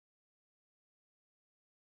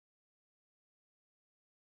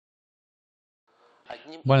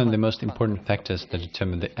One of the most important factors that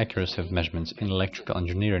determine the accuracy of measurements in electrical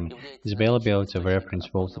engineering is availability of a reference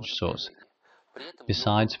voltage source.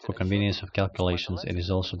 Besides, for convenience of calculations, it is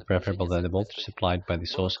also preferable that the voltage supplied by the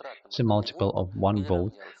source is a multiple of 1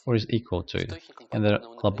 volt or is equal to it. In the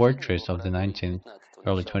laboratories of the 19th,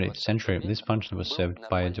 early 20th century, this function was served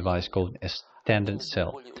by a device called a standard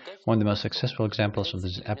cell. One of the most successful examples of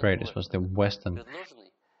this apparatus was the Weston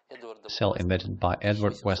cell invented by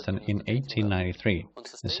Edward Weston in 1893.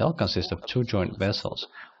 The cell consists of two joint vessels,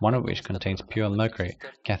 one of which contains pure mercury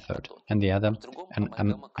cathode and the other an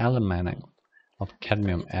aluminum of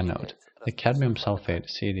cadmium anode. The cadmium sulfate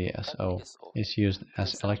 (CdSO) is used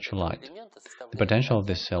as electrolyte. The potential of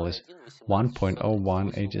this cell is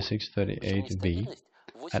 1.018638 V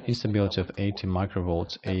at instability of 80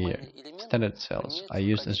 microvolts a year. Standard cells are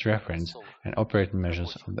used as reference and operating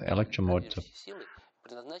measures of the electromotive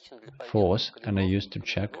force and are used to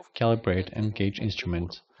check, calibrate, and gauge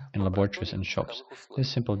instruments in laboratories and shops. This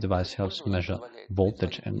simple device helps measure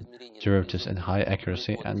voltage and derivatives at high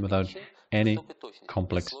accuracy and without any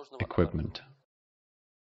complex equipment.